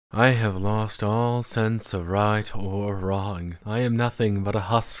I have lost all sense of right or wrong. I am nothing but a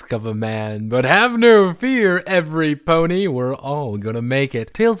husk of a man, but have no fear, every pony, we're all gonna make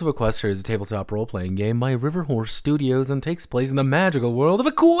it. Tales of Equestria is a tabletop role-playing game by River Horse Studios and takes place in the magical world of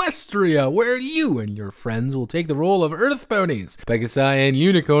Equestria, where you and your friends will take the role of Earth ponies, Pegasi and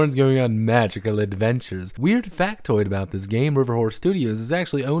unicorns going on magical adventures. Weird factoid about this game, River Horse Studios is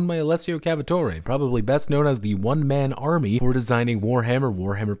actually owned by Alessio Cavatore, probably best known as the one-man army for designing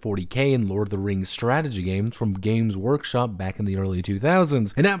Warhammer 40k, and Lord of the Rings strategy games from Games Workshop back in the early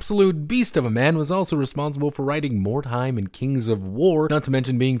 2000s. An absolute beast of a man, was also responsible for writing Mordheim and Kings of War, not to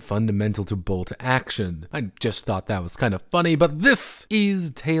mention being fundamental to Bolt Action. I just thought that was kind of funny, but this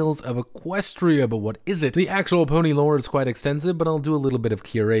is Tales of Equestria. But what is it? The actual pony lore is quite extensive, but I'll do a little bit of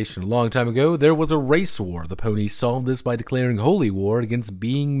curation. A long time ago, there was a race war. The ponies solved this by declaring holy war against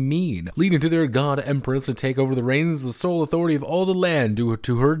being mean, leading to their god empress to take over the reins, the sole authority of all the land,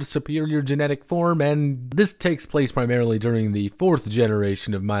 to her superior genetic form, and this takes place primarily during the 4th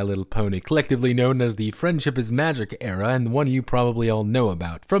generation of My Little Pony, collectively known as the Friendship is Magic era, and one you probably all know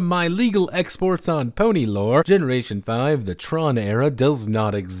about. From my legal exports on pony lore, Generation 5, the Tron era, does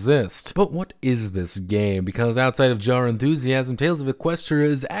not exist. But what is this game? Because outside of jar enthusiasm, Tales of Equestria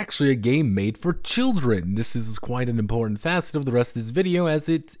is actually a game made for children. This is quite an important facet of the rest of this video, as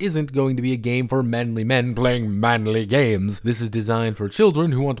it isn't going to be a game for manly men playing manly games. This is designed for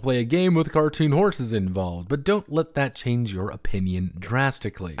children who want to play a game with cartoon horses involved, but don't let that change your opinion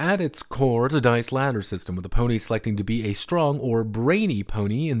drastically. At its core, it's a dice ladder system, with the pony selecting to be a strong or brainy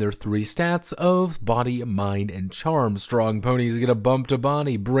pony in their 3 stats of body, mind, and charm. Strong ponies get a bump to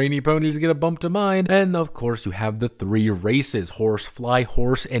body, brainy ponies get a bump to mind, and of course you have the 3 races: horse, fly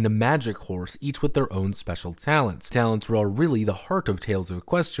horse, and a magic horse, each with their own special talents. Talents are really the heart of Tales of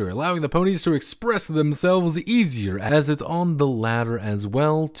Equestria, allowing the ponies to express themselves easier, as it's on the ladder as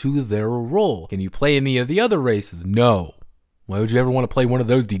well to their role. Can you play any of the other races? No. Why would you ever want to play one of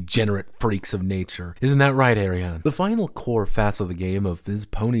those degenerate freaks of nature? Isn't that right, Ariane? The final core facet of the game is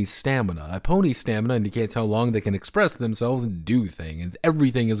pony's stamina. A pony's stamina indicates how long they can express themselves and do things.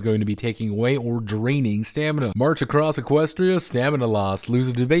 Everything is going to be taking away or draining stamina. March across Equestria, stamina loss. Lose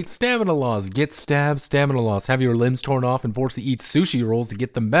a debate, stamina loss. Get stabbed, stamina loss. Have your limbs torn off and forced to eat sushi rolls to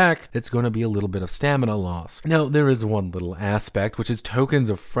get them back. It's going to be a little bit of stamina loss. Now, there is one little aspect, which is tokens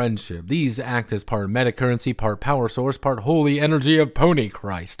of friendship. These act as part meta currency, part power source, part holy energy of Pony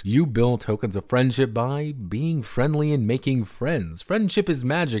Christ. You build tokens of friendship by being friendly and making friends. Friendship is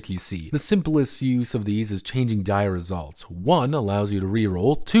magic, you see. The simplest use of these is changing die results. 1 allows you to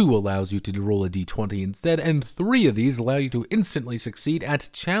reroll, 2 allows you to roll a d20 instead, and 3 of these allow you to instantly succeed at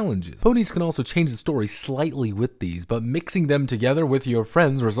challenges. Ponies can also change the story slightly with these, but mixing them together with your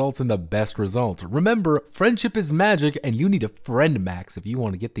friends results in the best result. Remember, friendship is magic, and you need a friend max if you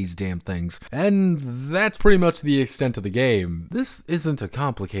want to get these damn things. And that's pretty much the extent of the game. This isn't a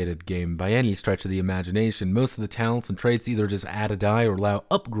complicated game by any stretch of the imagination. Most of the talents and traits either just add a die or allow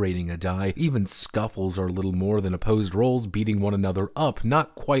upgrading a die. Even scuffles are little more than opposed rolls beating one another up.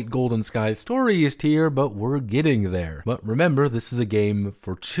 Not quite Golden Sky Stories tier, but we're getting there. But remember, this is a game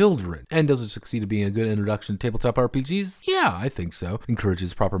for children. And does it succeed at being a good introduction to tabletop RPGs? Yeah, I think so.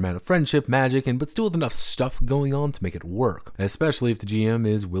 Encourages proper amount of friendship, magic, but still with enough stuff going on to make it work. Especially if the GM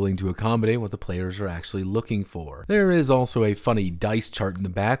is willing to accommodate what the players are actually looking for. There is also a funny dice chart in the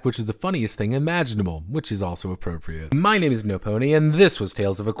back, which is the funniest thing imaginable, which is also appropriate. My name is No Pony, and this was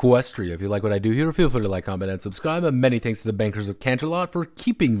Tales of Equestria. If you like what I do here, feel free to like, comment, and subscribe. And many thanks to the bankers of Canterlot for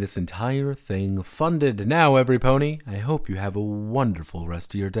keeping this entire thing funded. Now, every pony, I hope you have a wonderful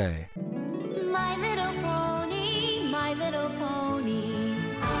rest of your day.